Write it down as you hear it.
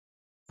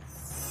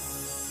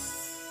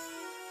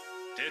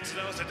こ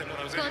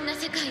んな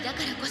世界だか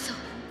らこそ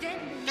全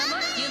部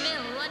夢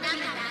を追わな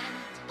きゃ。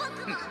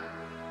僕も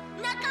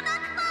仲間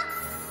っぽ。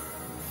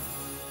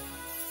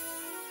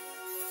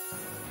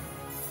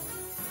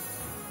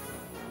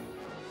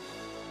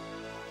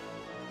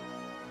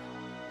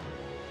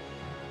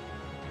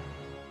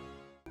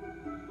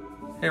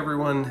Hey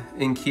everyone,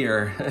 Ink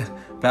here,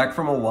 back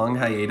from a long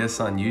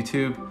hiatus on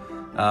YouTube.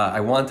 I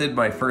wanted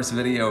my first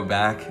video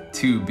back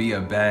to be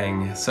a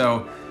bang,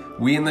 so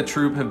we in the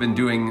troupe have been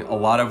doing a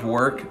lot of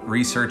work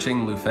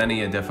researching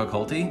Lufenia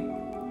difficulty.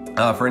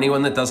 For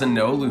anyone that doesn't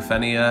know,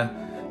 Lufenia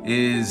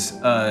is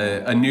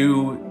a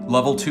new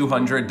level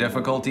 200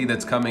 difficulty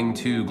that's coming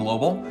to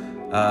global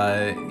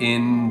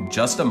in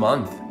just a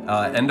month.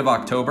 End of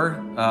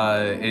October,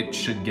 it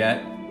should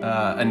get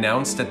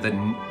announced at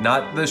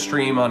not the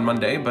stream on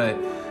Monday, but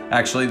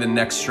actually the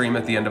next stream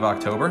at the end of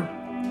October.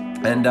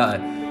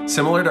 And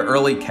similar to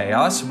early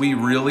Chaos, we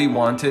really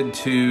wanted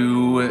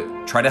to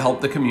try to help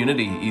the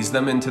community, ease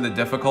them into the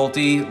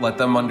difficulty, let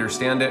them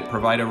understand it,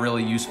 provide a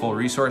really useful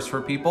resource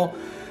for people.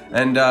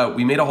 And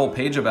we made a whole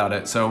page about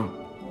it. So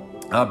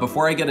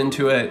before I get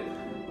into it,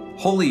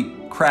 holy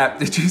crap,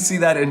 did you see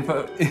that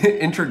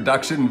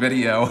introduction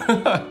video?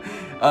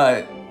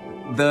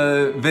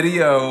 The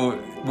video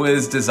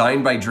was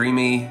designed by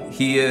Dreamy.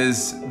 He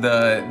is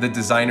the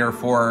designer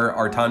for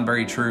our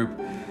Tonberry Troupe.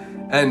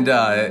 And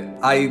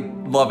I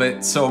love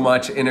it so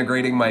much,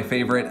 integrating my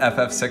favorite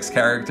FF6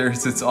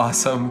 characters. It's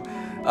awesome.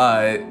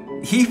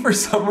 He, for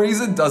some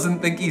reason, doesn't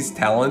think he's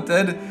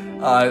talented.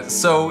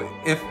 So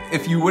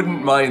if you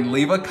wouldn't mind,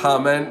 leave a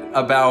comment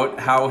about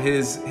how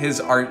his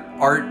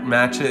art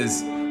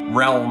matches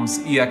Realms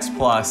EX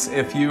Plus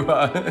if you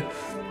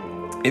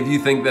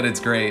think that it's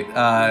great,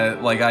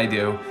 like I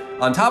do.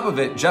 On top of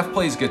it, Jeff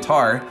plays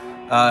guitar,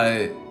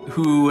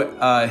 who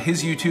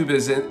his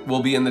YouTube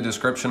will be in the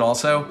description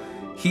also.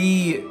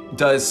 He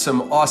does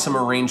some awesome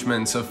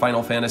arrangements of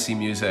Final Fantasy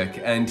music,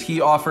 and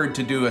he offered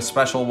to do a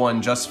special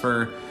one just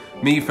for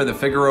me for the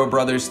Figaro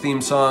Brothers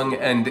theme song,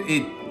 and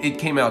it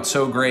came out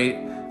so great.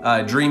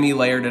 Dreamy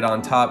layered it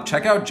on top.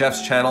 Check out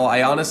Jeff's channel.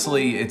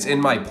 It's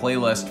in my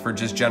playlist for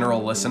just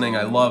general listening.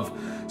 I love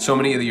so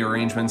many of the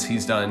arrangements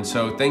he's done.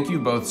 So thank you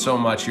both so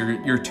much.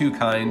 You're too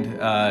kind.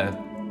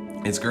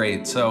 It's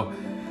great. So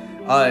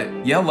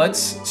yeah, let's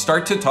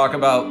start to talk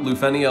about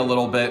Lufenia a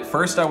little bit.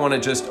 First, I want to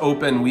just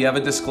we have a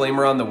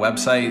disclaimer on the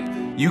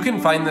website. You can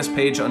find this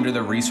page under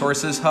the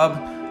Resources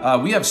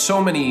Hub. We have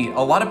so many, a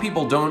lot of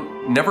people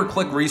never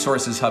click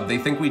Resources Hub. They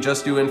think we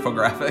just do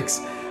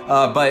infographics,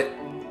 but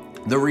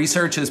the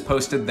research is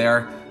posted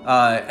there.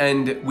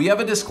 And we have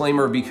a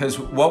disclaimer because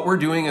what we're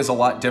doing is a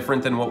lot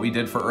different than what we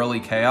did for early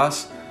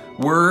Chaos.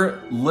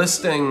 We're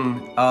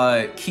listing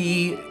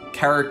key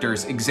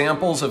characters,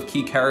 examples of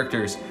key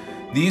characters.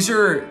 These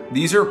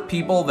are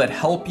people that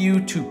help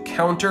you to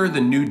counter the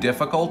new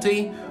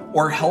difficulty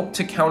or help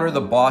to counter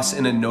the boss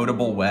in a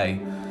notable way.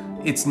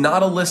 It's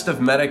not a list of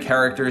meta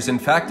characters. In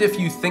fact, if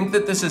you think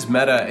that this is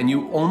meta and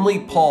you only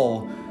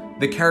pull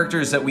the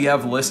characters that we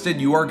have listed,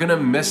 you are gonna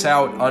miss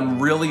out on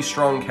really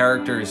strong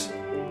characters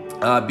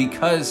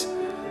because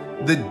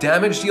the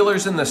damage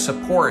dealers and the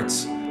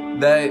supports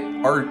that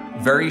are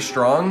very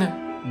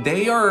strong,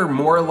 they are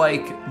more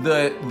like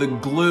the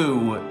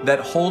glue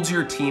that holds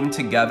your team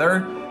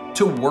together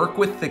to work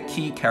with the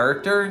key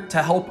character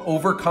to help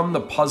overcome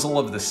the puzzle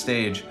of the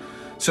stage.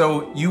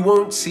 So you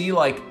won't see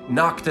like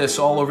Noctis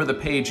all over the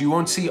page, you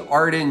won't see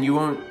Arden, you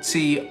won't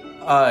see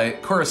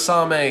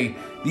Kurasame,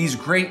 these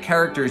great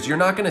characters. You're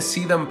not gonna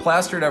see them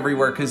plastered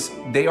everywhere because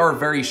they are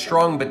very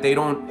strong, but they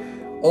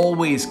don't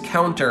always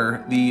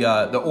counter the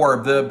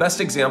orb. The best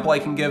example I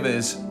can give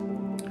is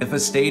if a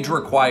stage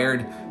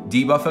required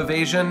debuff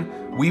evasion,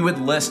 we would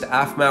list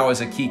Aphmau as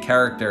a key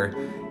character.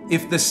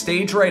 If the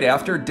stage right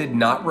after did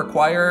not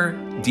require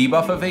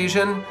debuff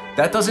evasion,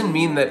 that doesn't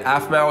mean that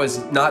Aphmau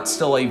is not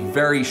still a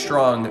very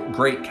strong,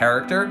 great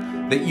character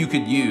that you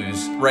could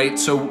use, right?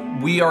 So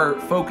we are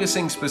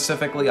focusing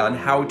specifically on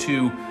how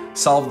to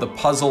solve the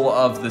puzzle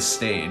of the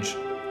stage.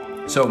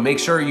 So make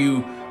sure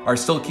you are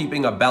still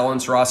keeping a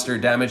balanced roster.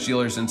 Damage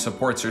dealers and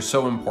supports are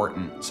so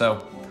important.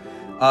 So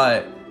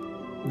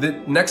the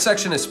next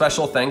section is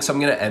special thanks.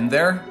 I'm gonna end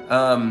there.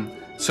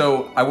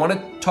 So I want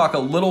to talk a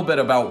little bit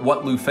about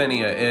what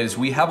Lufenia is.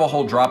 We have a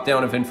whole drop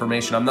down of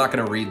information. I'm not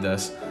going to read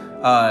this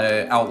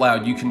out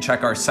loud. You can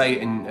check our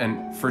site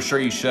and for sure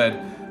you should.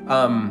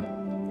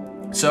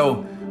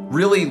 So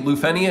really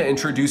Lufenia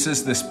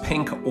introduces this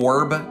pink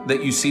orb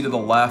that you see to the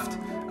left.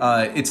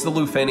 It's the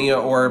Lufenia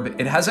orb.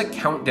 It has a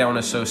countdown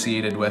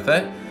associated with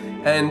it.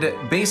 And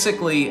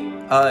basically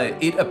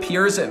it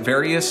appears at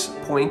various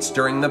points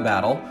during the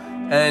battle,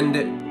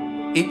 and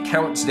it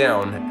counts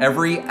down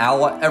every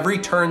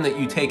turn that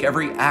you take,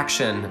 every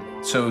action.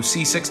 So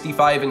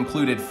C65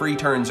 included, free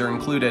turns are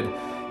included.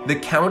 The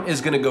count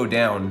is going to go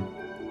down,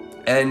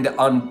 and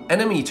on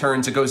enemy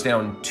turns it goes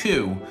down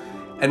 2.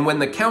 And when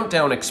the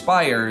countdown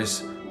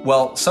expires,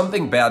 well,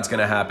 something bad's going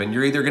to happen.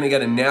 You're either going to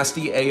get a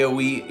nasty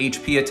AoE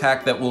HP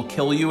attack that will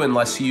kill you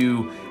unless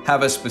you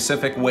have a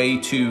specific way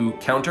to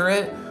counter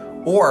it,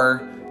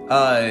 or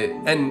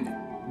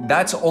And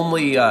that's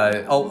only,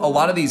 a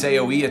lot of these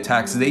AoE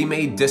attacks, they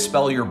may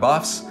dispel your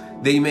buffs,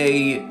 they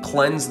may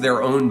cleanse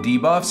their own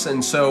debuffs,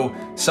 and so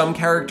some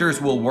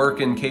characters will work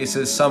in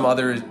cases, some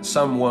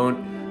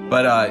won't.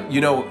 But,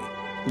 you know,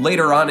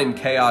 later on in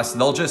Chaos,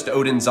 they'll just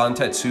Odin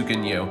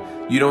Zantetsuken you.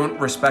 You don't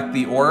respect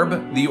the orb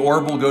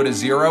will go to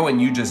 0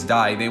 and you just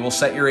die. They will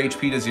set your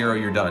HP to 0,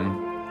 you're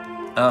done.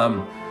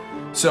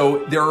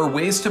 So there are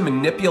ways to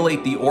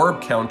manipulate the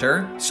orb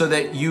counter so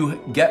that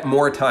you get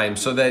more time,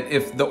 so that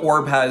if the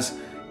orb has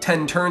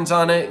 10 turns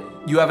on it,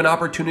 you have an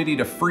opportunity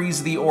to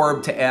freeze the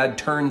orb to add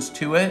turns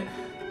to it.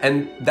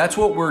 And that's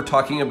what we're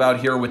talking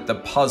about here with the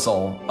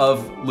puzzle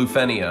of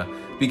Lufenia,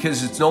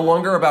 because it's no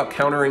longer about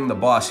countering the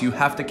boss, you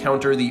have to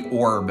counter the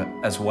orb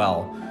as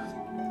well.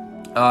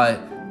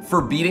 For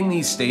beating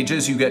these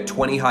stages, you get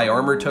 20 high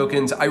armor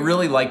tokens. I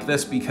really like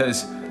this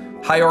because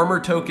high armor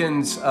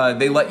tokens,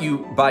 they let you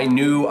buy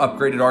new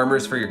upgraded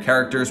armors for your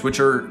characters, which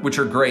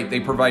are great. They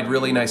provide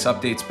really nice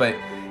updates, but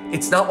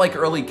it's not like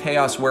early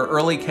Chaos, where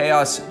early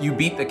Chaos, you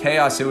beat the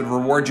Chaos, it would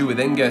reward you with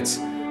ingots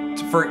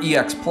for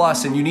EX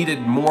Plus, and you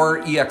needed more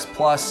EX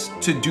Plus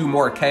to do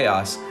more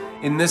Chaos.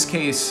 In this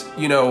case,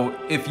 you know,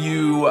 if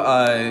you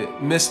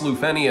miss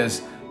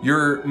Lufenia's,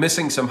 you're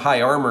missing some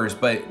high armors,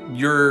 but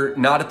you're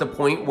not at the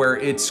point where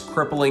it's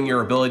crippling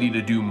your ability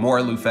to do more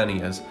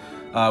Lufenia's,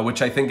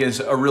 which I think is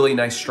a really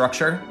nice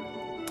structure.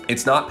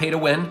 It's not pay to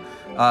win.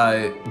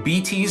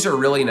 BTs are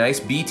really nice.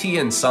 BT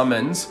and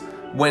summons,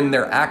 when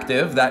they're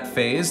active, that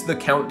phase, the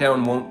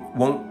countdown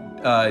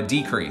won't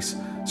decrease.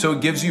 So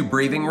it gives you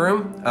breathing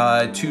room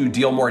to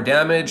deal more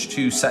damage,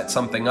 to set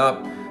something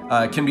up.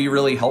 Can be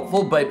really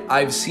helpful, but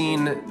I've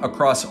seen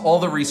across all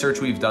the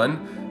research we've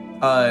done,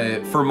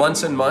 for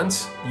months and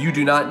months, you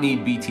do not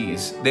need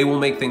BTs. They will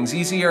make things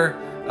easier,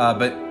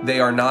 but they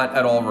are not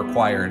at all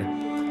required.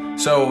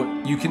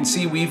 So you can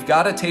see we've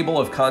got a table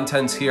of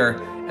contents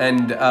here,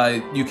 and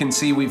you can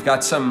see we've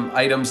got some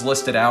items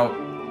listed out.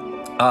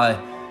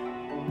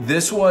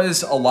 This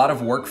was a lot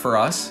of work for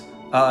us,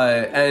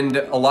 and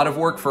a lot of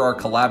work for our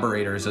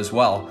collaborators as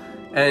well.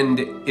 And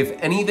if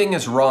anything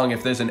is wrong,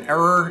 if there's an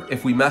error,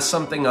 if we mess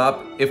something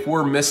up, if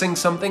we're missing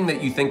something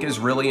that you think is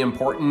really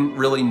important,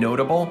 really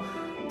notable,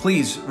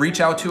 please reach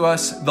out to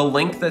us. The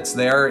link that's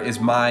there is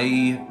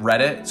my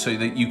Reddit, so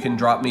that you can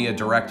drop me a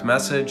direct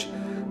message.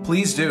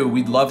 Please do.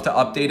 We'd love to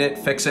update it,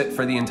 fix it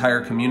for the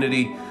entire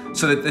community,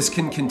 so that this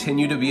can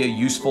continue to be a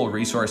useful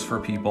resource for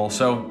people.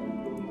 So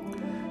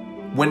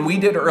when we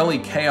did early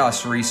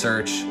Chaos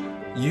research,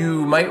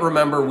 you might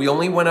remember we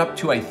only went up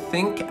to, I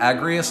think,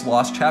 Agrius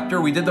Lost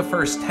Chapter. We did the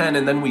first 10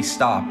 and then we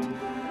stopped.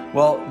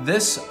 Well,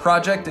 this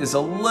project is a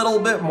little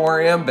bit more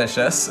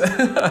ambitious. We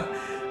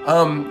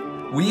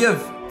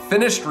have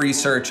finished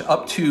research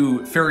up to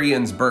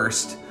Furian's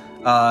Burst,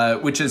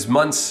 which is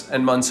months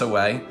and months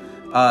away.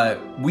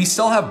 We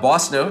still have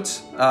boss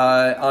notes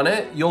on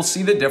it. You'll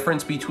see the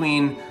difference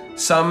between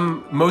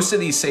most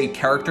of these say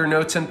character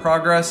notes in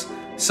progress.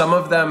 Some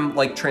of them,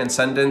 like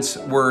Transcendence,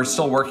 we're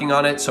still working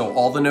on it, so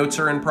all the notes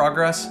are in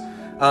progress.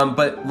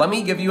 But let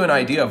me give you an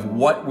idea of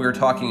what we're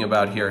talking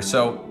about here.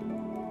 So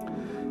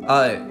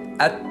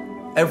at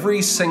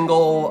every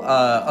single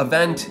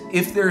event,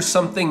 if there's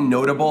something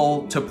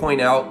notable to point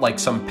out, like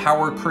some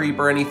power creep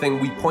or anything,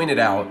 we point it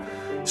out.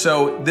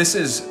 So this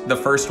is the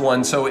first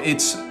one. So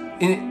it's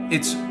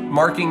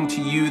marking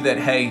to you that,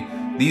 hey,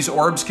 these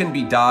orbs can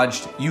be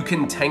dodged, you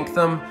can tank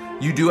them.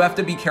 You do have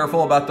to be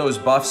careful about those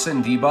buffs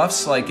and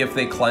debuffs, like if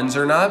they cleanse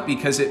or not,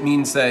 because it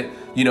means that,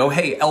 you know,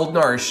 hey,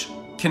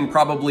 Eldnarsh can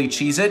probably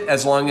cheese it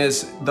as long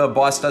as the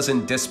boss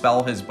doesn't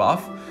dispel his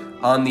buff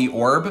on the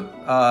orb.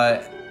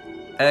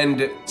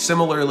 And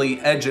similarly,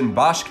 Edge and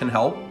Bosch can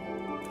help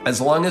as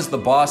long as the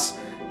boss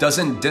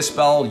doesn't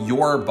dispel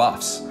your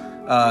buffs,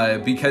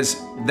 because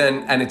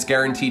then, and it's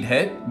guaranteed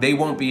hit, they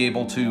won't be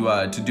able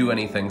to do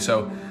anything.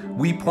 So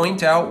we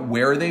point out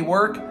where they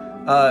work.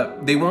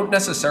 They won't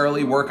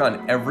necessarily work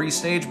on every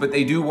stage, but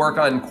they do work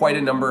on quite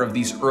a number of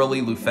these early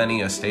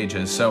Lufenia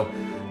stages. So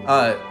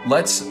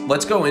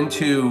let's go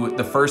into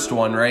the first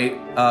one,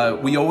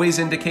 right? We always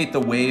indicate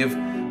the wave.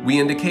 We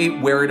indicate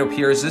where it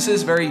appears. This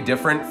is very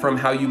different from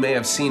how you may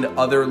have seen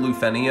other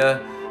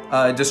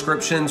Lufenia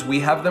descriptions. We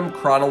have them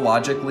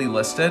chronologically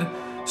listed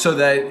so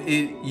that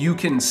you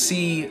can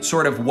see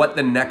sort of what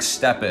the next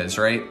step is,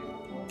 right?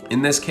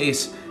 In this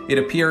case, it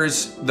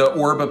appears, the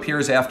orb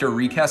appears after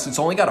recast. It's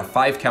only got a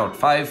 5 count,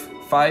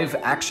 five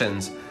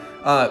actions.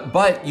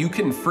 But you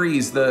can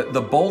freeze.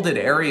 The bolded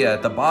area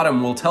at the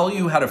bottom will tell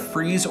you how to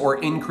freeze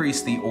or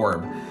increase the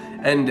orb.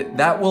 And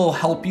that will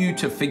help you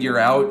to figure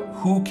out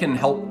who can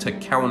help to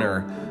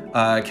counter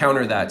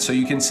that. So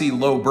you can see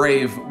Low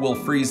Brave will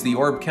freeze the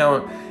orb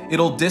count.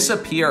 It'll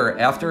disappear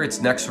after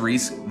its next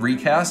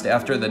recast,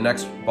 after the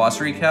next boss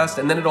recast,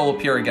 and then it'll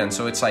appear again,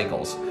 so it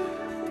cycles.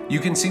 You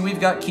can see we've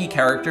got key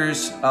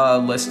characters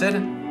listed,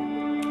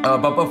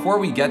 but before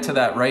we get to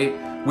that, right,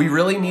 we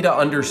really need to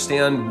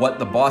understand what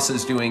the boss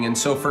is doing. And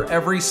so for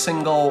every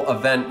single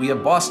event, we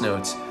have boss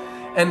notes.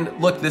 And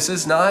look, this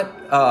is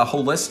not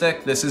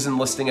holistic. This isn't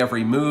listing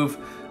every move.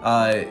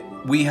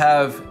 We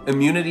have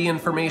immunity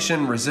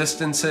information,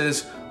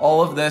 resistances,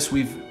 all of this.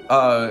 We've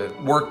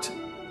worked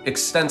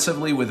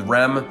extensively with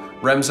Rem.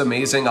 Rem's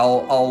amazing.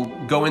 I'll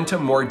go into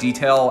more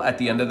detail at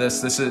the end of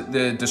this.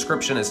 The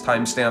description is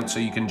timestamped, so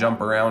you can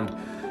jump around.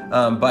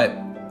 But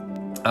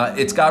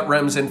it's got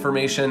Rem's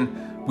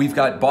information. We've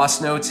got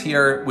boss notes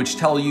here, which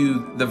tell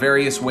you the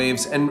various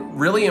waves, and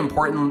really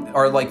important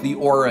are like the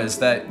auras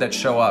that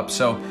show up.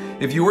 So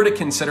if you were to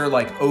consider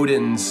like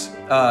Odin's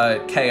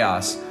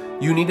chaos,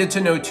 you needed to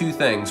know two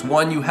things.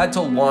 One, you had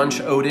to launch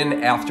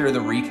Odin after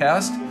the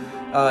recast,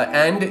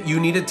 and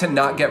you needed to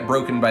not get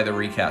broken by the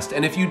recast.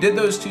 And if you did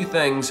those two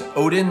things,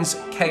 Odin's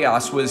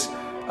chaos was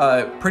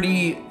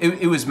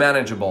it was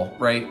manageable,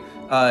 right?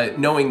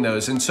 Knowing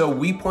those. And so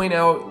we point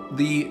out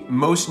the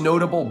most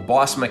notable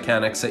boss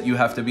mechanics that you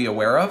have to be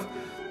aware of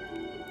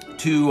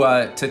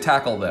to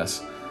tackle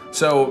this.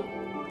 So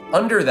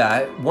under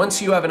that,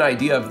 once you have an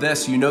idea of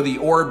this, you know the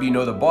orb, you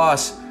know the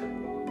boss,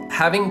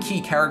 having key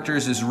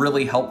characters is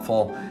really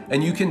helpful.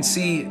 And you can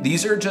see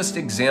these are just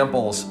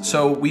examples.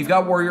 So we've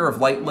got Warrior of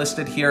Light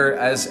listed here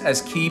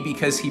as key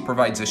because he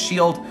provides a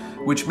shield,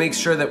 which makes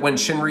sure that when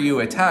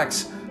Shinryu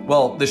attacks,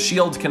 well, the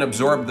shield can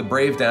absorb the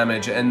brave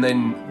damage, and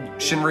then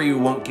Shinryu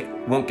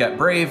won't get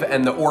brave,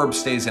 and the orb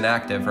stays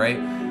inactive, right?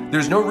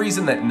 There's no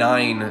reason that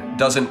 9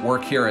 doesn't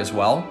work here as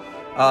well.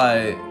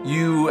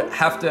 You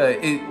have to,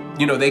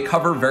 they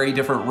cover very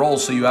different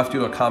roles, so you have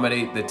to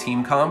accommodate the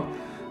team comp.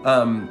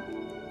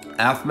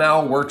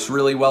 Aphmau works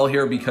really well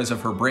here because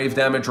of her brave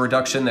damage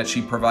reduction that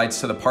she provides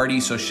to the party,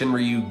 so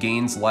Shinryu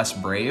gains less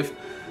brave.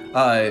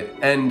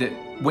 And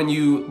when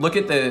you look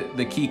at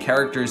the key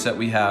characters that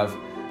we have,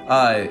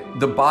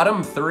 the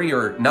bottom 3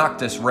 are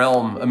Noctis,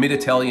 Realm,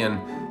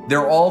 Amiditalion.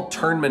 They're all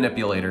turn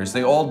manipulators.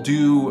 They all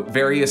do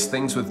various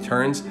things with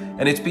turns,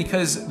 and it's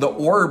because the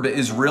orb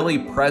is really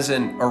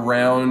present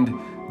around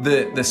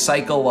the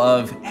cycle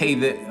of,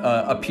 hey,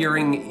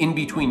 appearing in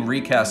between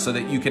recasts so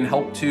that you can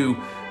help to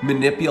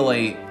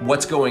manipulate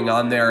what's going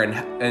on there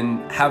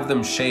and have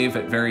them shave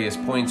at various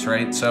points,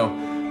 right? So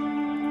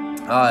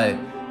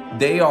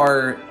they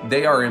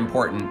are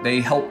important.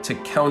 They help to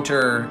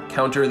counter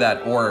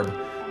that orb.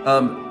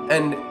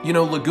 And,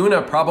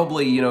 Laguna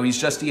probably, he's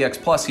just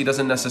EX+, he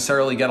doesn't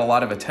necessarily get a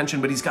lot of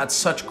attention, but he's got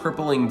such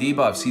crippling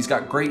debuffs. He's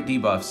got great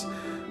debuffs.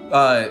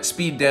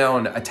 Speed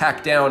down,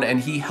 attack down, and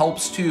he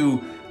helps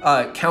to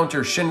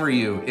counter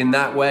Shinryu in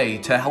that way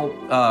to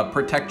help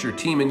protect your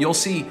team. And you'll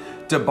see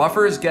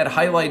debuffers get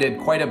highlighted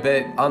quite a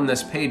bit on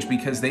this page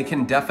because they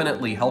can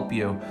definitely help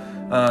you.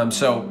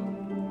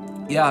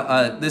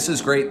 This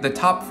is great. The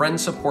top friend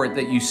support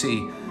that you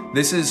see,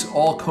 this is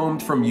all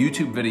combed from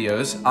YouTube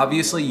videos.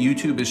 Obviously,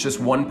 YouTube is just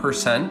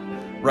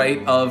 1%,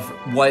 right, of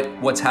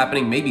what's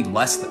happening, maybe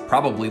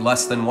probably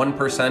less than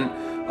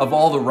 1% of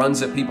all the runs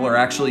that people are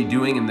actually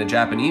doing in the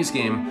Japanese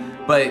game.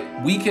 But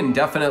we can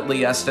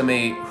definitely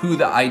estimate who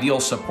the ideal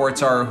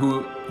supports are,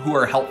 who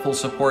are helpful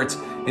supports.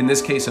 In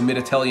this case,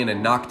 Amiditalion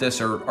and Noctis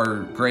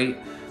are great.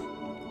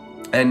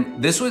 And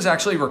this was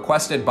actually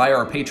requested by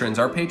our patrons.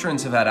 Our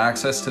patrons have had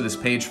access to this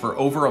page for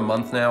over a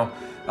month now.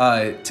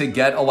 To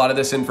get a lot of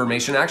this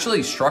information,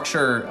 actually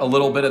structure a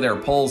little bit of their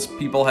polls.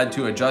 People had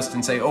to adjust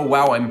and say, oh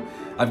wow,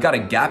 I've got a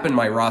gap in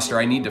my roster,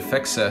 I need to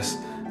fix this.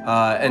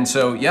 And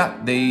so yeah,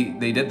 they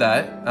did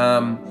that.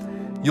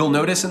 You'll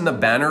notice in the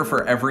banner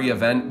for every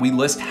event, we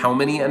list how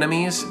many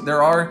enemies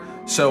there are.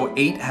 So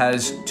 8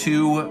 has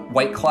 2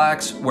 White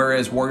Clacks,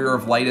 whereas Warrior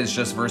of Light is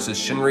just versus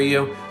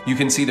Shinryu. You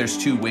can see there's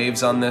 2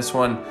 waves on this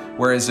one,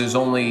 whereas there's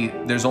only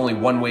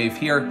 1 wave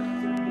here.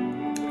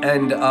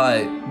 And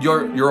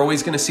you're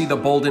always going to see the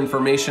bold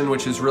information,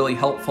 which is really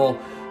helpful.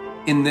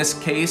 In this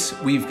case,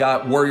 we've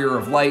got Warrior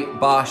of Light,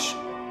 Bosch,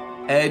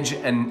 Edge,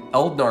 and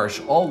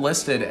Eldnarsh all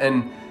listed,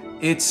 and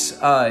it's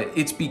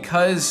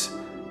because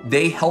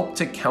they help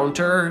to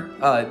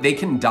counter. They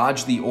can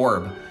dodge the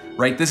orb,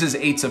 right? This is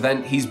 8's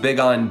event. He's big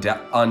on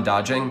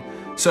dodging.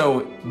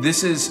 So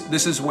this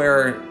is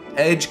where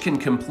Edge can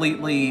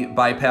completely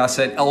bypass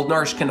it.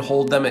 Eldnarsh can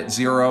hold them at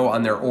 0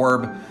 on their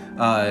orb.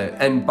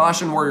 And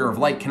Bosch and Warrior of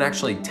Light can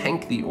actually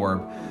tank the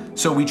orb.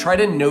 So we try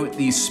to note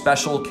these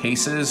special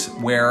cases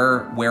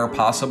where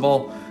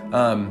possible.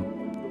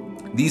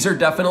 These are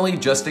definitely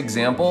just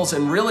examples,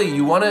 and really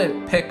you want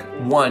to pick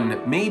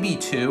 1, maybe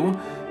 2,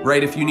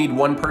 right? If you need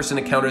 1 person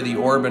to counter the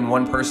orb and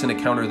 1 person to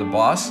counter the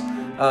boss,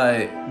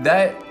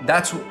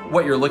 that's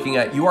what you're looking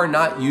at. You are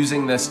not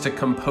using this to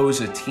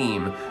compose a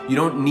team. You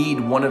don't need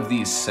one of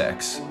these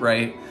 6,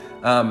 right?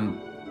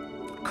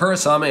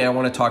 Kurasame I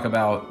want to talk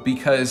about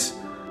because,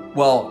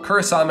 well,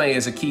 Kurasame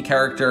is a key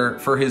character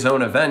for his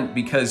own event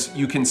because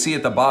you can see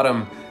at the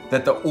bottom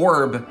that the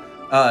orb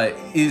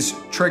is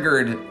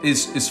triggered,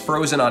 is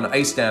frozen on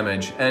ice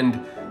damage,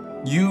 and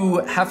you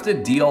have to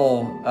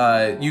deal,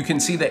 you can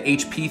see the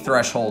HP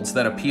thresholds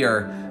that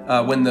appear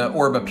when the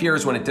orb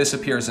appears, when it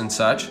disappears and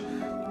such.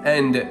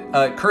 And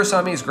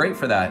Kurasame is great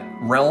for that.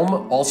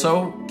 Realm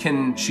also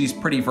she's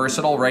pretty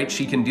versatile, right?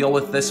 She can deal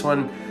with this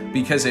one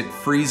because it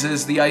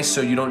freezes the ice,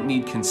 so you don't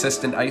need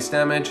consistent ice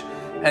damage.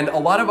 And a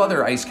lot of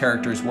other ice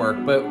characters work,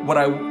 but what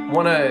I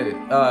want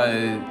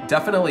to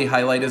definitely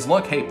highlight is,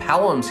 look, hey,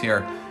 Palom's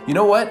here. You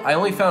know what? I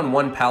only found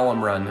one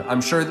Palom run.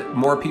 I'm sure that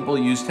more people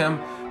used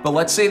him, but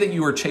let's say that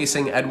you were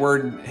chasing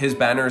Edward, his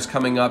banner's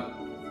coming up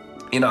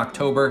in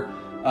October,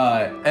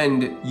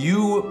 and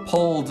you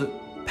pulled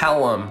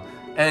Palom,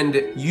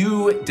 and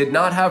you did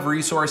not have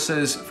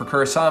resources for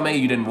Kurasame,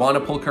 you didn't want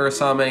to pull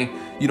Kurasame,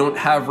 you don't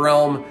have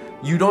Realm,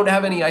 you don't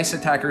have any ice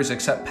attackers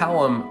except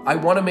Palom. I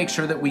want to make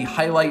sure that we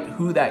highlight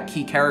who that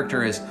key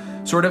character is,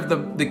 sort of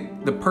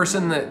the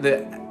person,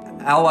 the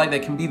ally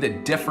that can be the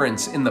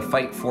difference in the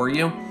fight for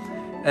you.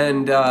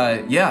 And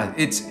yeah,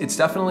 it's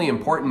definitely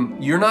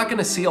important. You're not going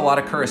to see a lot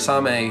of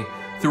Kurasame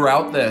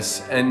throughout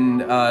this,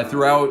 and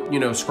throughout, you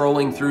know,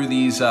 scrolling through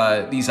these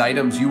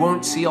items, you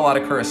won't see a lot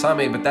of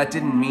Kurasame, but that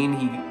didn't mean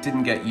he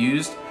didn't get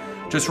used.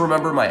 Just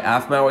remember my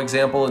Aphmau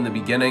example in the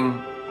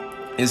beginning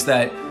is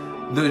that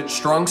the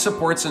strong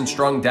supports and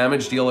strong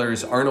damage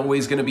dealers aren't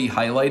always going to be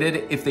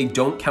highlighted if they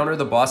don't counter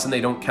the boss and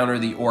they don't counter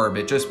the orb.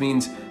 It just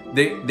means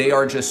they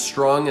are just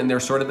strong, and they're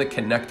sort of the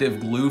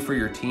connective glue for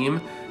your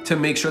team to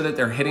make sure that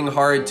they're hitting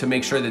hard, to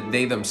make sure that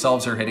they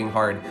themselves are hitting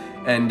hard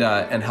and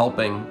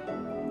helping.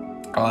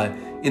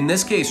 In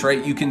this case,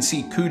 right, you can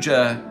see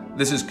Kuja,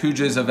 this is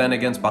Kuja's event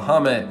against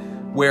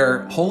Bahamut,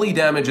 where holy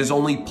damage is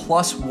only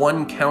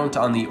 +1 count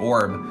on the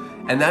orb.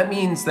 And that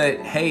means that,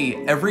 hey,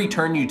 every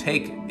turn you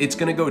take, it's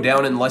gonna go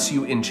down unless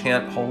you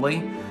enchant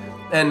holy.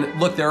 And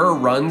look, there are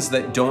runs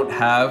that don't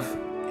have,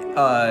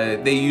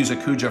 they use a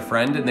Kuja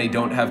friend and they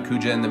don't have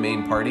Kuja in the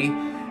main party.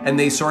 And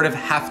they sort of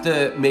have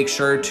to make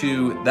sure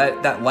to,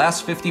 that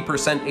last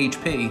 50%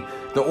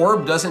 HP, the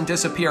orb doesn't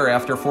disappear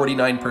after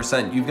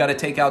 49%. You've gotta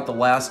take out the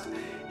last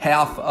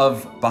half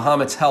of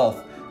Bahamut's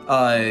health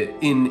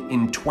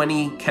in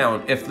 20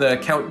 count. If the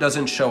count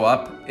doesn't show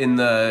up in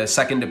the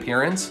second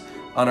appearance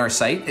on our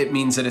site, it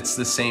means that it's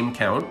the same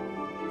count.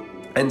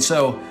 And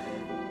so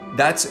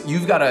that's,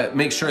 you've got to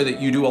make sure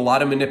that you do a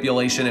lot of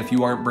manipulation if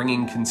you aren't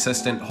bringing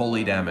consistent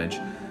holy damage.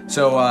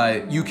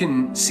 So you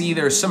can see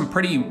there's some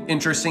pretty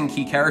interesting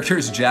key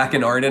characters, Jack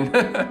and Arden.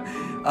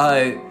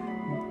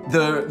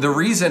 The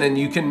reason, and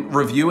you can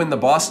review in the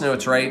boss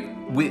notes, right?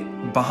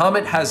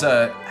 Bahamut has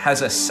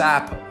a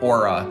sap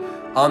aura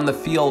on the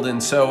field,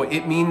 and so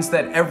it means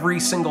that every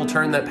single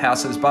turn that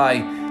passes by,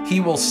 he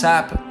will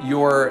sap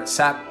your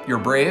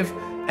brave,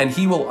 and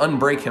he will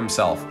unbreak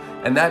himself.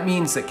 And that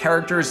means that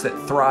characters that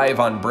thrive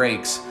on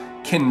breaks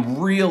can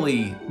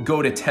really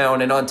go to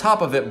town. And on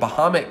top of it,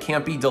 Bahamut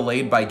can't be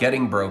delayed by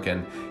getting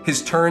broken.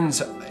 His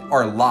turns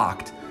are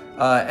locked,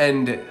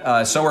 and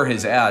so are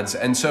his ads.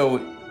 And so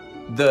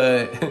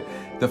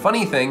the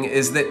funny thing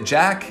is that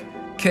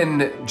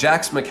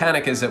Jack's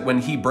mechanic is that when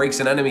he breaks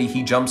an enemy,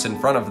 he jumps in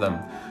front of them.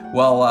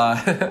 Well,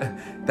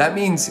 that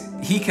means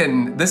he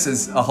can, this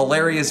is a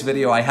hilarious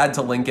video. I had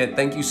to link it.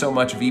 Thank you so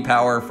much,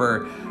 V-Power,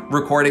 for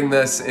recording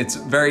this. It's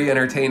very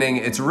entertaining.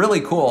 It's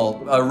really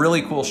cool, a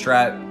really cool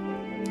strat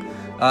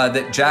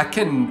that Jack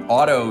can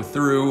auto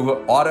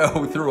through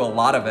a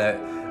lot of it.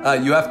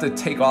 You have to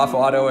take off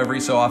auto every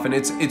so often.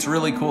 It's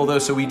really cool though.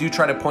 So we do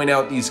try to point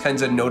out these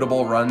kinds of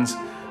notable runs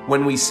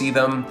when we see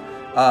them.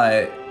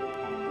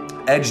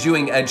 Edge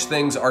doing edge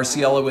things,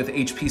 Arciella with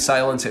HP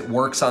silence, it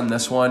works on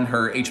this one,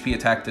 her HP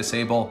attack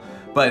disable,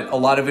 but a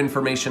lot of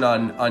information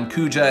on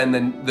Kuja, and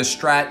then the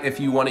strat if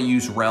you want to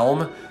use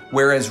Realm,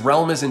 whereas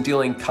Realm isn't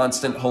dealing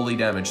constant holy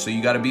damage, so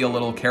you got to be a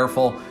little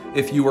careful.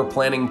 If you were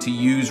planning to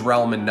use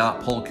Realm and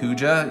not pull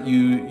Kuja,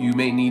 you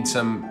may need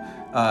some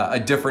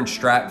a different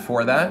strat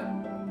for that.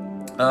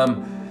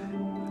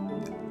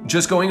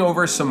 Just going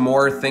over some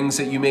more things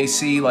that you may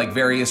see, like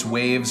various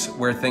waves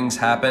where things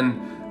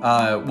happen.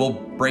 We'll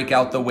break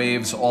out the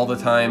waves all the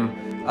time.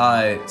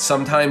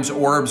 Sometimes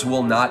orbs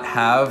will not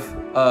have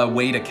a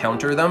way to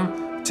counter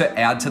them, to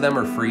add to them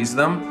or freeze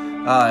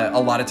them. A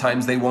lot of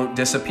times they won't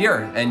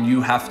disappear and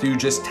you have to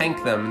just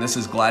tank them. This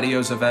is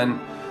Gladio's event.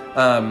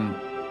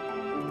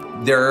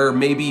 There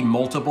may be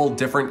multiple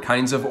different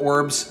kinds of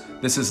orbs.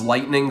 This is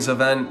Lightning's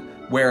event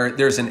where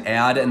there's an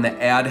ad and the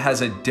ad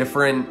has a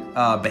different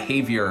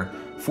behavior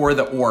for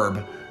the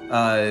orb.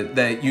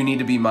 That you need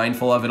to be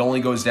mindful of. It only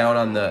goes down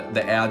on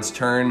the ad's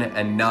turn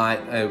and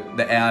not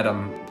the ad,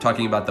 I'm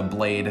talking about the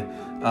blade.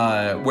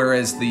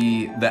 Whereas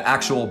the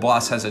actual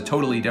boss has a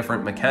totally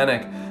different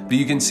mechanic, but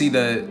you can see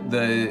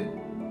the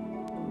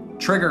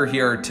trigger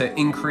here to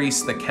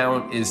increase the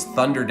count is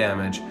thunder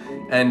damage.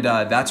 And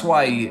that's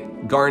why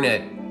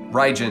Garnet,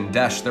 Raijin,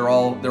 Desh, they're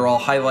all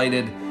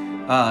highlighted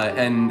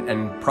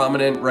and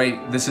prominent,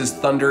 right? This is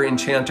Thunder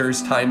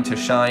Enchanter's time to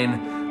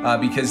shine.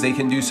 Because they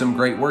can do some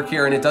great work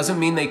here, and it doesn't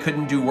mean they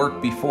couldn't do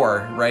work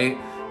before, right?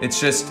 It's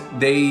just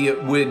they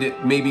would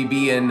maybe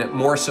be in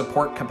more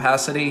support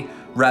capacity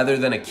rather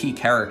than a key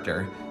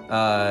character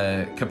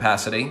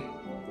capacity.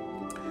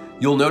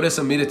 You'll notice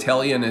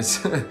Amiditalian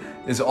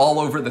is all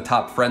over the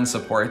top friend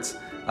supports.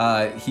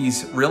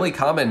 He's really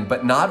common,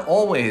 but not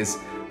always.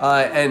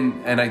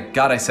 And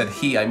I said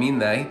he, I mean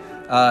they.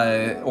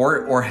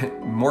 Or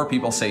more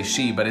people say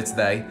she, but it's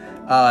they.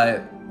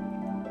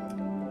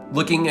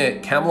 looking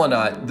at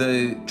Camelot,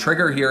 the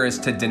trigger here is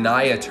to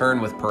deny a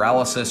turn with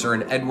paralysis, or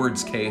in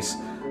Edward's case,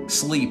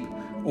 sleep,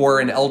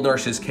 or in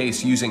Eldnarsh's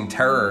case, using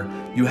terror.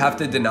 You have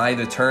to deny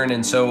the turn,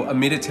 and so a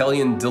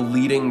Meditalian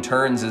deleting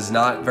turns is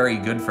not very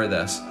good for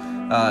this.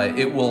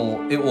 It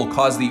will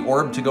cause the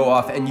orb to go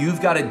off, and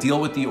you've got to deal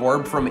with the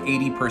orb from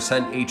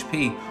 80%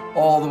 HP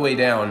all the way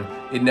down.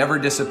 It never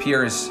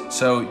disappears,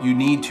 so you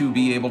need to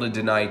be able to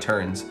deny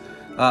turns.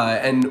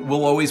 And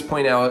we'll always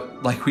point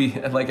out, like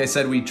I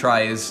said, we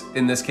try, is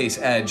in this case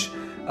Edge,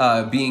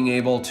 being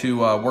able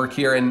to work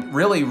here and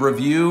really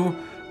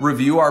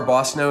review our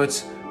boss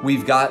notes.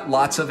 We've got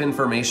lots of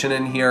information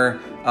in here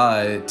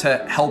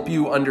to help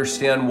you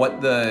understand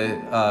what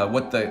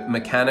the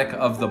mechanic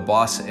of the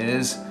boss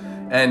is,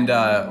 and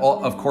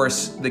of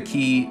course the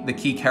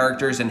key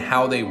characters and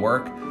how they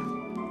work.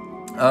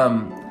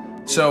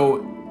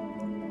 So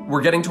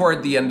we're getting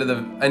toward the end of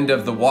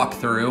the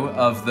walkthrough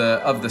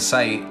of the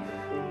site.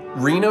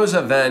 Reno's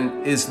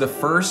event is the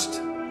first.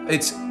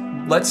 It's,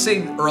 let's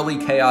say, early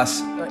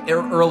Chaos,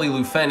 early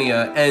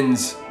Lufenia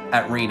ends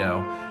at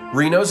Reno.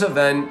 Reno's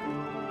event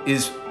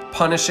is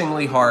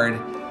punishingly hard,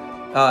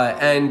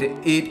 and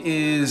it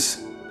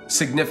is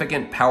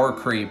significant power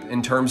creep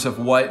in terms of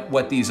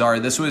what these are.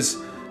 This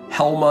was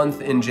Hell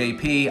Month in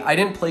JP. I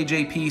didn't play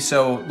JP,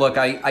 so look,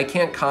 I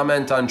can't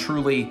comment on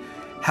truly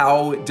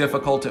how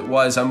difficult it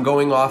was. I'm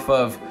going off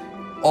of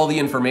all the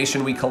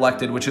information we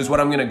collected, which is what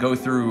I'm gonna go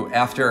through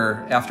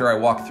after I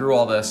walk through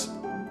all this.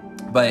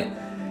 But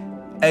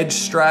Edge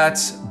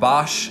strats,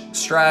 Bosch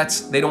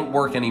strats, they don't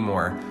work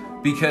anymore,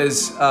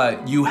 because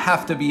you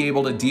have to be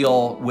able to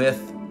deal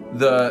with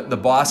the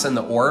boss and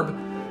the orb.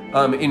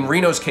 In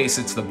Reno's case,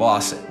 it's the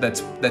boss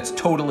that's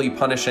totally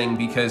punishing,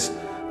 because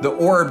the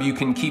orb, you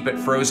can keep it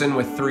frozen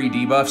with 3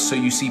 debuffs, so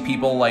you see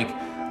people like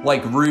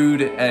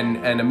Rude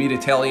and Amita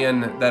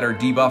Talion that are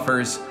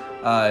debuffers,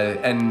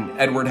 and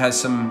Edward has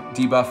some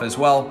debuff as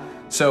well,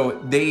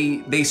 so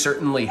they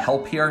certainly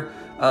help here,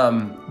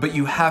 but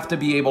you have to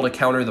be able to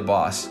counter the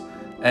boss,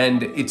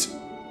 and it's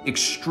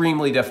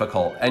extremely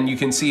difficult, and you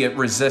can see it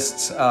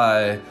resists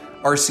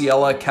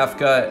Arciella,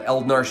 Kefka,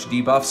 Eldnarsh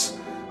debuffs,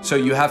 so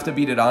you have to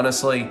beat it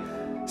honestly.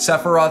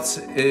 Sephiroth's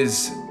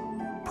is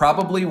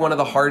probably one of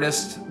the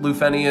hardest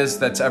Lufenias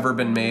that's ever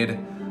been made.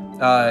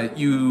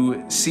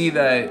 You see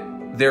that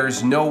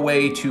there's no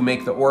way to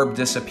make the orb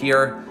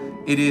disappear.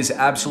 It is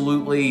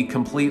absolutely,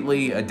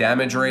 completely a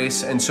damage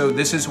race, and so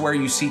this is where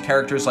you see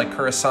characters like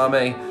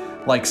Kurasame,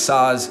 like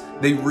Saz,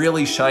 they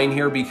really shine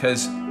here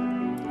because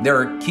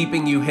they're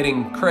keeping you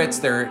hitting crits,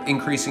 they're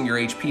increasing your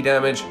HP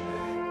damage,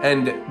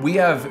 and we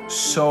have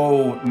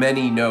so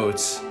many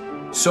notes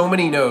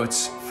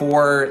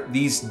for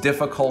these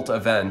difficult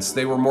events.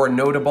 They were more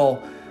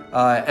notable,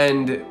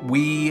 and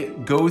we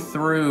go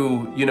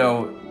through, you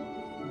know,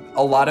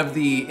 a lot of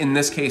in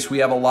this case, we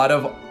have a lot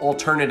of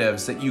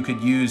alternatives that you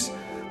could use.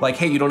 Like,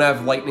 hey, you don't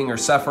have Lightning or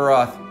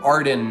Sephiroth,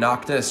 Arden,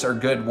 Noctis are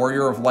good,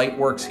 Warrior of Light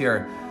works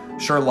here.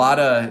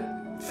 Charlotta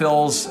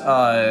fills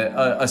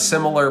a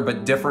similar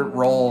but different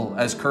role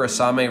as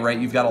Kurasame, right?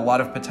 You've got a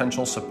lot of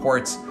potential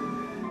supports.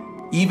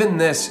 Even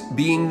this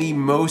being the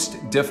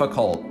most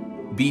difficult,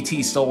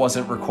 BT still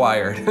wasn't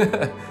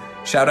required.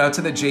 Shout out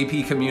to the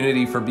JP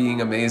community for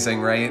being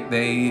amazing, right?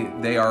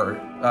 They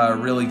are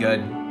really good.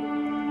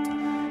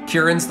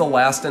 Kieran's the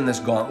last in this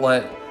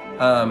gauntlet,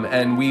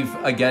 and we've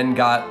again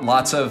got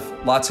lots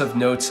of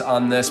notes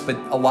on this, but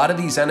a lot of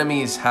these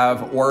enemies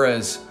have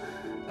auras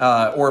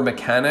or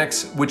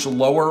mechanics which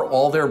lower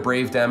all their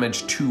brave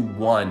damage to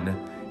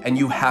 1, and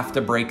you have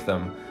to break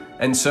them.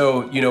 And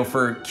so, you know,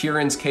 for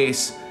Kieran's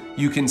case,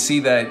 you can see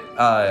that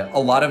a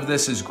lot of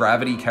this is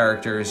gravity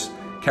characters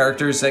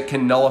that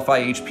can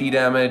nullify HP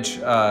damage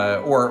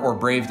or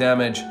brave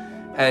damage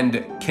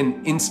and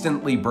can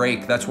instantly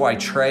break. That's why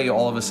Trey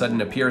all of a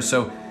sudden appears.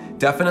 So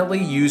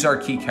definitely use our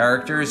key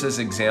characters as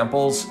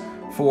examples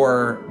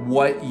for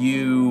what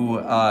you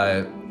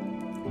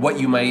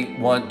might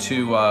want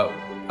to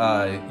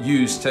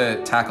use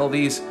to tackle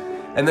these.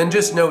 And then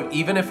just note,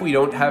 even if we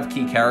don't have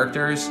key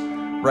characters,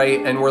 right,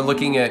 and we're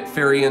looking at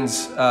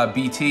Firian's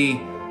BT,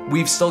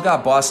 we've still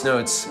got boss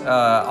notes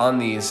on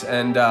these,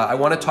 and I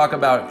want to talk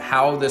about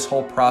how this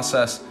whole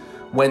process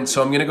went.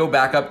 So I'm going to go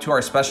back up to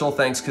our special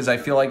thanks because I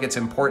feel like it's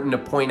important to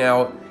point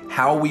out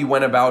how we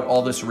went about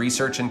all this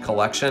research and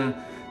collection.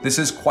 This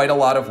is quite a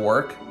lot of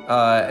work,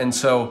 and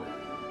so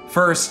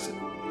first,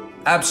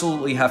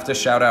 absolutely have to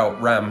shout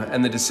out Rem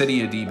and the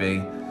Dissidia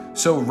DB.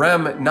 So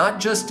Rem,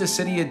 not just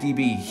Dissidia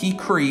DB, he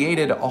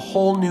created a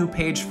whole new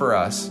page for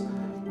us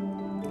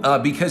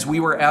because we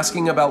were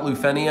asking about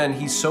Lufenia and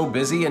he's so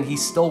busy, and he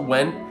still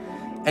went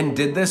and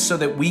did this so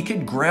that we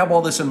could grab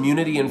all this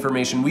immunity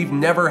information. We've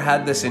never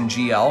had this in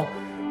GL.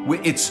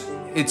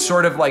 It's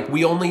sort of like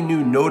we only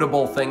knew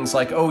notable things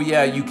like, oh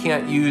yeah, you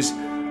can't use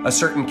a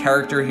certain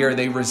character here,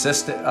 they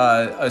resist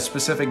a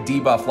specific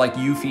debuff like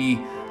Yuffie.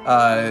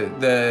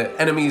 The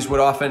enemies would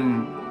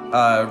often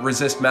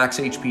resist max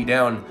HP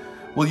down.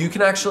 Well, you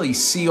can actually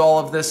see all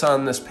of this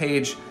on this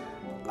page.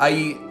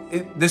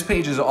 This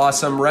page is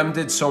awesome. Rem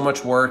did so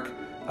much work.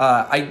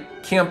 I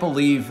can't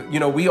believe, you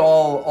know, we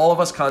all of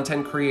us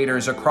content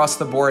creators across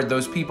the board,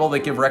 those people that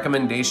give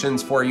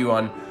recommendations for you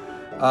on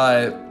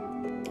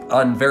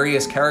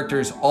various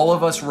characters, all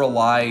of us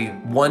rely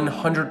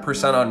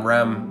 100% on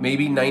Rem,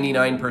 maybe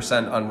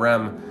 99% on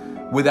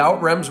Rem.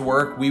 Without Rem's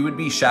work, we would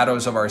be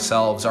shadows of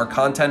ourselves. Our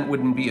content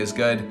wouldn't be as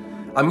good.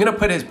 I'm gonna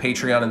put his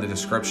Patreon in the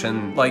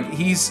description. Like,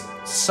 he's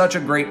such a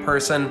great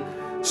person,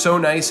 so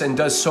nice, and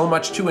does so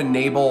much to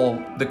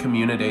enable the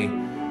community.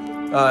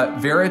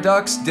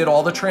 Veridux did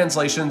all the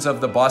translations of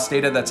the boss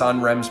data that's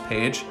on Rem's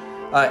page,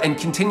 and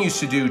continues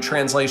to do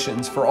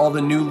translations for all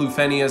the new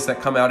Lufenias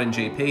that come out in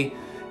JP.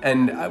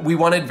 And we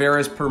wanted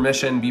Vera's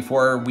permission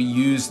before we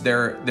used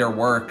their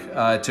work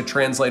to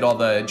translate all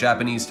the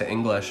Japanese to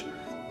English.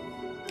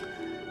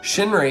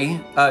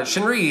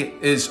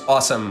 Shinri is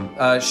awesome.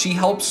 She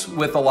helps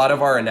with a lot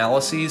of our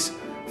analyses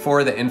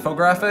for the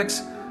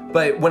infographics,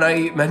 but when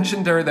I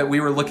mentioned to her that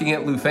we were looking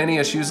at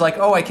Lufenia, she was like,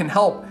 oh, I can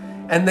help.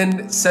 And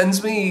then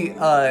sends me,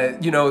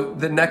 you know,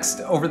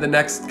 over the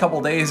next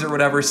couple days or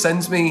whatever,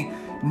 sends me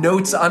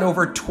notes on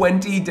over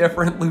 20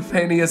 different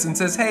Lufenias and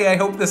says, hey, I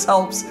hope this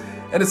helps.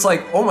 And it's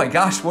like, oh my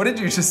gosh, what did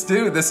you just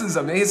do? This is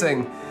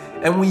amazing.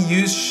 And we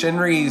used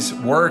Shinri's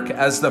work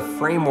as the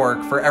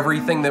framework for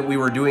everything that we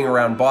were doing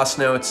around boss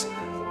notes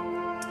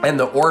and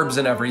the orbs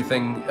and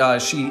everything.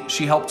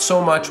 She helped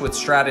so much with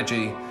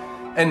strategy.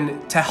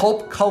 And to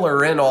help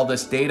color in all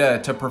this data,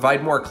 to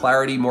provide more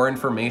clarity, more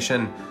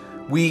information,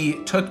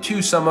 we took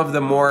to some of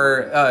the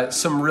more,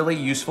 some really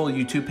useful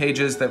YouTube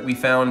pages that we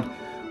found.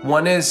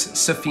 One is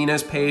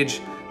Safina's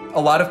page. A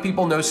lot of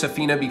people know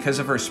Safina because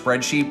of her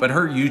spreadsheet, but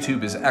her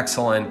YouTube is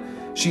excellent.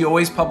 She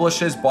always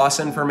publishes boss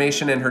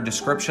information in her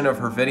description of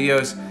her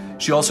videos.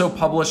 She also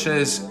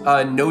publishes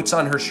notes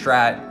on her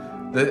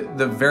strat,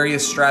 the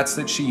various strats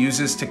that she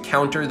uses to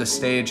counter the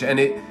stage. And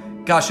it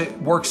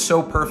works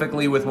so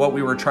perfectly with what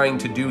we were trying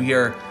to do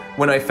here.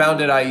 When I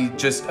found it, I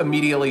just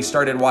immediately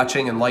started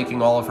watching and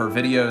liking all of her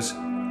videos.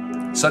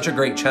 Such a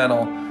great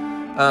channel.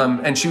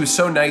 And she was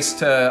so nice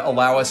to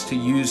allow us to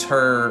use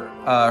her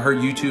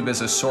YouTube as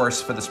a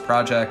source for this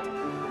project.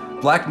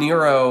 Black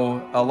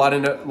Nero, a lot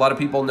of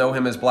people know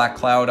him as Black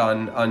Cloud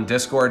on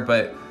Discord,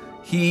 but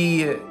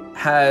he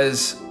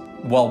has,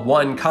 well,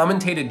 one,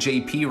 commentated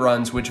JP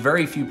runs, which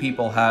very few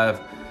people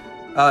have.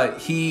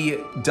 He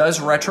does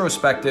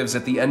retrospectives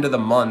at the end of the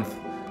month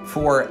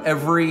for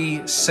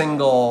every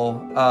single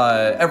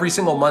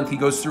month. He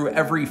goes through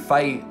every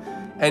fight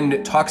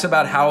and talks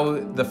about how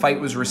the fight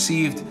was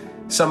received,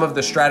 some of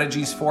the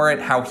strategies for it,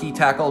 how he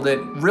tackled it.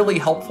 Really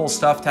helpful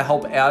stuff to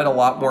help add a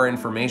lot more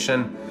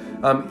information.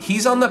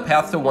 He's on the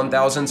path to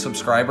 1,000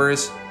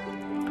 subscribers.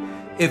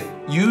 If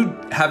you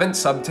haven't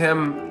subbed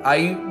him,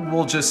 I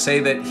will just say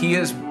that he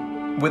is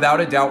without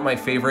a doubt my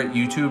favorite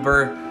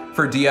YouTuber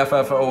for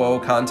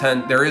DFFOO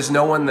content. There is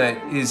no one that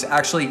is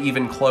actually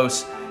even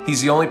close.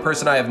 He's the only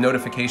person I have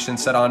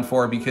notifications set on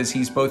for because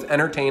he's both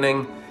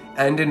entertaining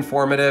and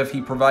informative.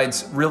 He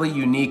provides really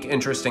unique,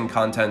 interesting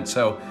content.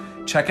 So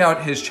check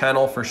out his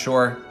channel for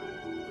sure.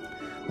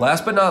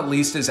 Last but not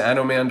least is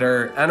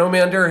Anomander.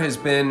 Anomander has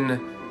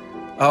been,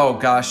 oh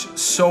gosh,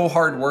 so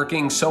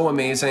hardworking, so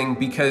amazing,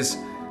 because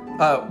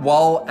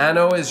while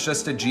Ano is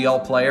just a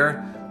GL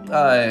player,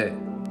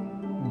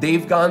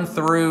 they've gone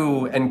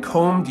through and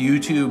combed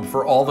YouTube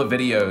for all the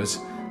videos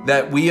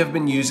that we have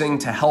been using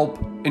to help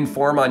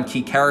inform on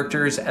key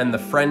characters and the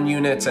friend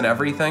units and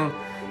everything,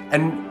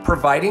 and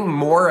providing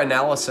more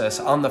analysis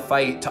on the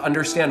fight to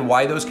understand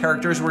why those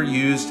characters were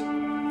used,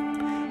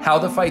 how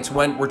the fights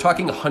went. We're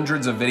talking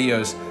hundreds of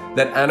videos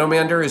that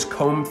Anomander has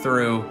combed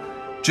through.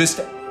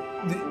 Just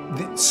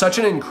such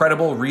an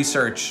incredible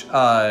research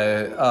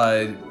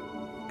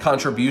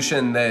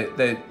contribution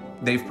that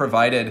they've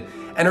provided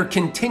and are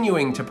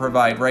continuing to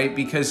provide, right?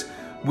 Because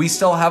we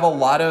still have a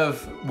lot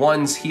of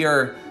ones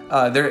here.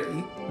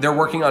 They're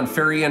working on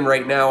Furion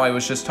right now. I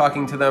was just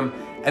talking to them,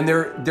 and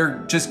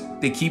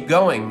they keep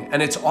going,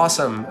 and it's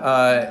awesome.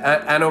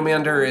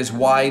 Anomander is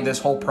why this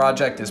whole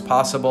project is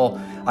possible.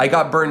 I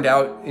got burned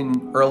out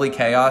in early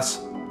chaos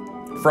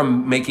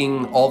from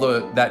making all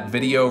that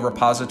video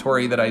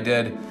repository that I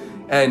did,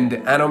 and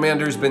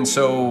Anomander's been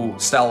so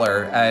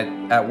stellar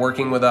at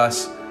working with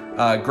us.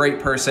 Great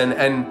person.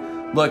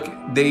 And look,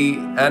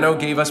 Ano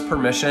gave us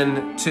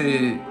permission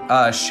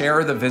to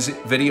share the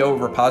video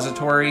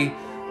repository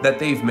that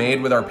they've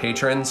made with our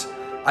patrons.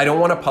 I don't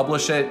want to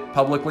publish it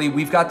publicly.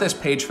 We've got this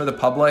page for the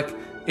public.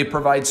 It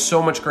provides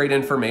so much great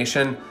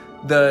information.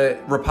 The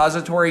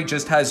repository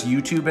just has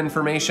YouTube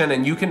information,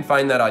 and you can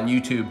find that on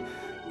YouTube.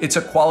 It's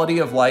a quality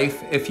of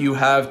life if you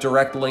have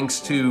direct links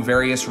to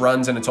various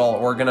runs and it's all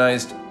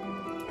organized.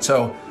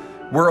 So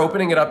we're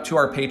opening it up to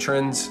our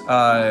patrons,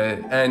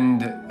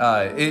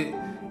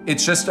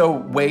 it's just a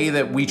way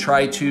that we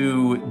try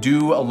to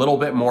do a little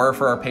bit more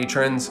for our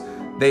patrons.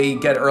 They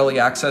get early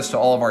access to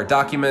all of our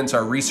documents,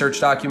 our research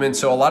documents.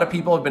 So a lot of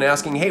people have been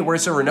asking, hey,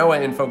 where's the Renoa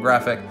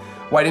infographic?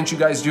 Why didn't you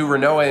guys do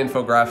Renoa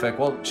infographic?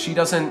 Well,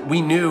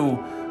 we knew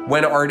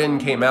when Arden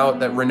came out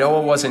that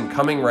Renoa wasn't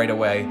coming right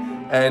away.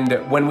 And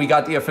when we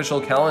got the official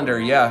calendar,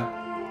 yeah,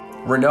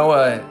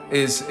 Renoa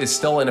is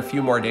still in a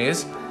few more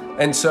days.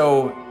 And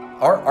so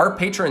our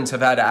patrons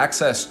have had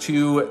access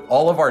to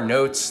all of our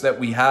notes that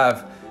we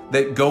have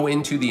that go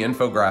into the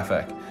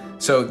infographic.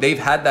 So they've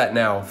had that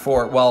now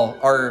for, well,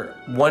 our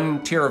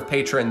one tier of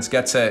patrons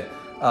gets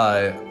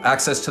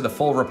access to the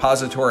full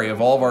repository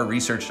of all of our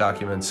research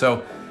documents.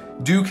 So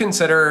do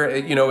consider,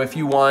 you know, if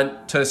you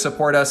want to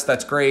support us,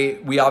 that's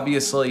great. We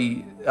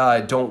obviously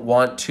don't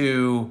want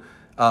to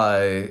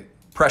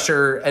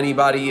pressure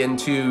anybody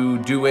into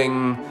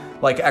doing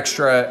like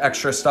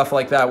extra stuff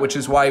like that, which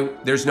is why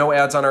there's no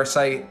ads on our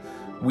site.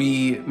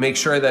 We make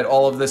sure that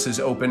all of this is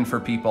open for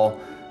people.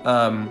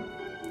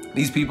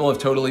 These people have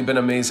totally been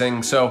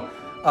amazing. So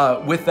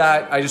with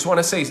that, I just want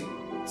to say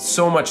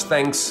so much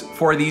thanks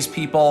for these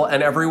people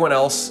and everyone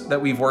else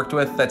that we've worked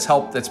with that's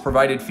helped, that's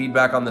provided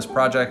feedback on this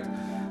project.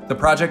 The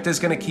project is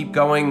going to keep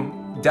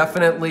going.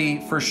 Definitely,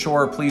 for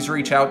sure, please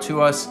reach out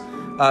to us.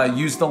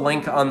 Use the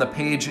link on the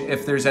page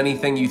if there's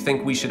anything you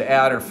think we should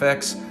add or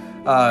fix.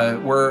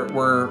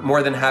 We're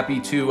more than happy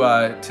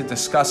to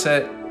discuss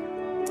it.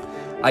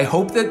 I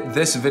hope that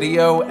this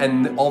video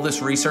and all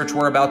this research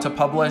we're about to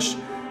publish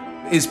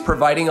is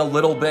providing a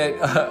little bit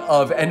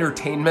of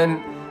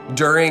entertainment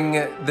during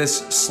this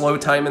slow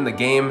time in the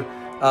game.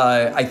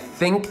 I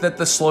think that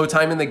the slow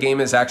time in the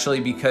game is actually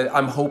because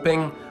I'm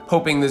hoping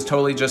this is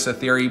totally just a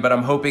theory, but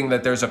I'm hoping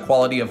that there's a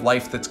quality of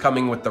life that's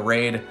coming with the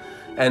raid,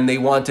 and they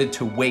wanted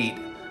to wait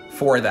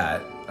for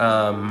that.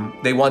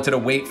 They wanted to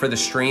wait for the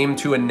stream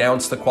to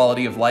announce the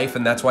quality of life,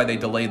 and that's why they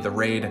delayed the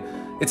raid.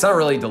 It's not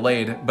really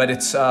delayed, but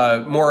it's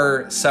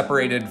more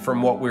separated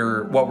from what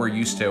we're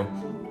used to.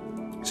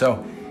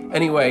 So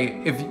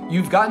anyway, if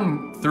you've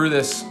gotten through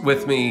this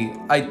with me,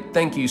 I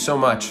thank you so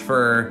much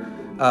for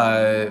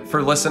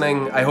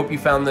listening. I hope you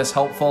found this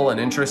helpful and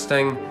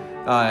interesting.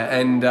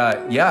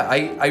 Yeah,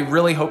 I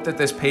really hope that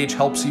this page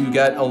helps you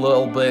get a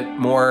little bit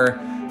more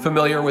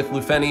familiar with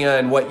Lufenia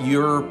and what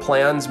your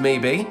plans may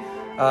be.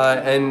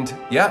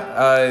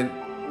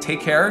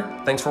 Take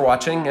care. Thanks for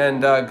watching,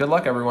 and good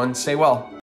luck, everyone. Stay well.